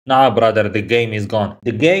Nah, brother, the game is gone.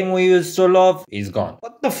 The game we used to love is gone.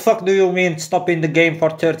 What the fuck do you mean stopping the game for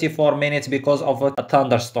 34 minutes because of a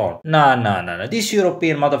thunderstorm? Nah. These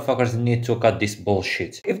European motherfuckers need to cut this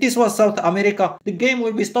bullshit. If this was South America, the game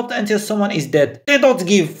will be stopped until someone is dead. They don't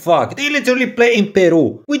give fuck. They literally play in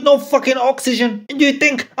Peru with no fucking oxygen. And do you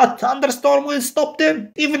think a thunderstorm will stop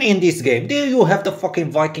them? Even in this game, there you have the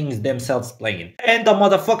fucking Vikings themselves playing. And the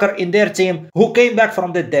motherfucker in their team who came back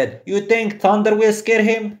from the dead. You think thunder will scare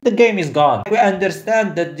him? The game is gone. We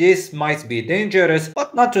understand that this might be dangerous,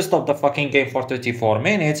 but not to stop the fucking game for 34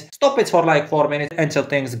 minutes. Stop it for like 4 minutes until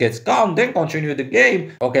things get calm, then continue the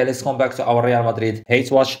game. Okay, let's come back to our Real Madrid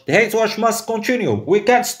hate watch. The hate watch must continue. We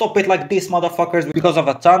can't stop it like these motherfuckers because of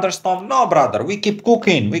a thunderstorm. No, brother, we keep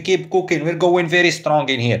cooking. We're going very strong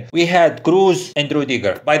in here. We had Cruz and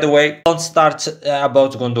Rudiger. By the way, don't start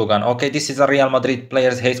about Gundogan. Okay, this is a Real Madrid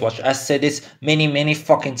players hate watch. I said this many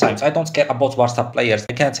fucking times. I don't care about Barca players.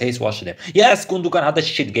 I can't hate watch them. Yes, Gundogan had a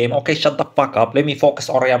shit game. Okay, shut the fuck up. Let me focus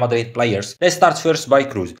on Real Madrid players. Let's start first by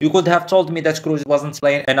Cruz. You could have told me that Cruz wasn't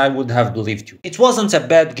playing and I would have believed you. It wasn't a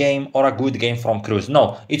bad game or a good game from Cruz.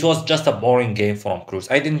 No, it was just a boring game from Cruz.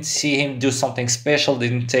 I didn't see him do something special,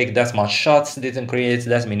 didn't take that much shots, didn't create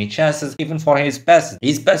that many chances, even for his passes.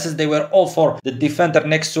 His passes, they were all for the defender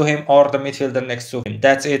next to him or the midfielder next to him.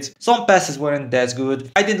 That's it. Some passes weren't that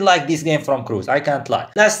good. I didn't like this game from Cruz. I can't lie.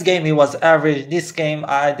 Last game he was average. This game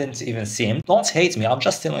I didn't even see him. Don't hate me. I'm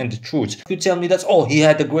just telling the truth. You tell me that, oh, he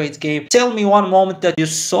had a great game. Tell me one moment that you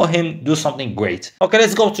saw him do something great. Okay,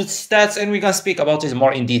 let's go to stats and we can speak about it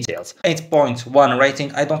more in details. 8.1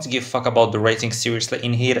 rating. I don't give a fuck about the rating seriously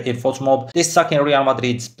in here in FUTMOB. This sucking Real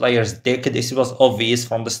Madrid's players dick. This was obvious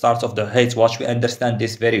from the start of the hate watch. We understand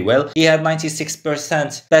this very well. He had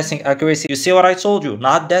 96% passing accuracy. You see what I told you?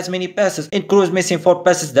 Not that many passes. In Cruz missing 4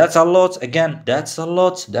 passes. That's a lot. Again, that's a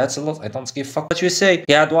lot. I don't give a fuck what you say.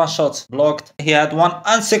 He had 1 shot blocked. He had 1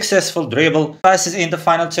 unsuccessful dribble. Passes in the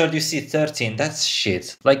final third, you see 13. That's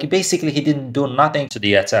shit. Like, basically, he didn't do nothing to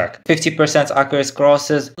the attack. 50% accurate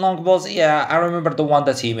crosses. Long balls, yeah, I remember the one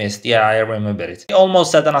that he missed. Yeah, I remember it. He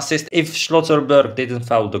almost had an assist. If Schlotterberg didn't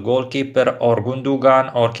foul the goalkeeper or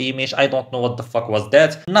Gundogan or Kimmich, I don't know what the fuck was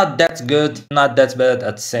that. Not that good, not that bad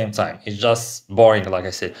at the same time. It's just boring, like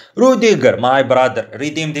I said. Rudiger, my brother,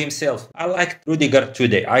 redeemed himself. I liked Rudiger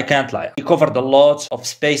today, I can't lie. He covered a lot of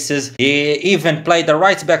spaces. He even played the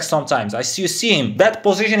right back sometimes. You see him, that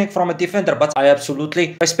positioning from a defender, but I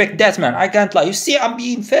absolutely respect that man. I can't lie. You see, I'm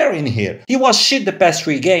being fair in here. He was shit the past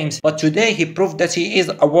 3 games, but today he proved that he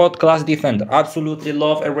is a world-class defender. Absolutely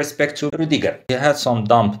love and respect to Rudiger. He had some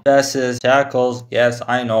dumb passes, tackles, yes,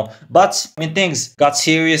 I know. But when things got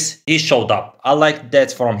serious, he showed up. I like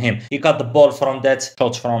that from him. He got the ball from that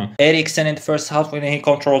shot from Eriksen in the first half when he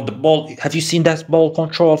controlled the ball. Have you seen that ball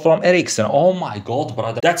control from Eriksen? Oh my god,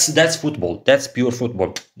 brother. That's football. That's pure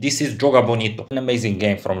football. This is Joga Bonito. An amazing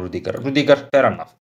game from Rudiger. Rudiger, fair enough.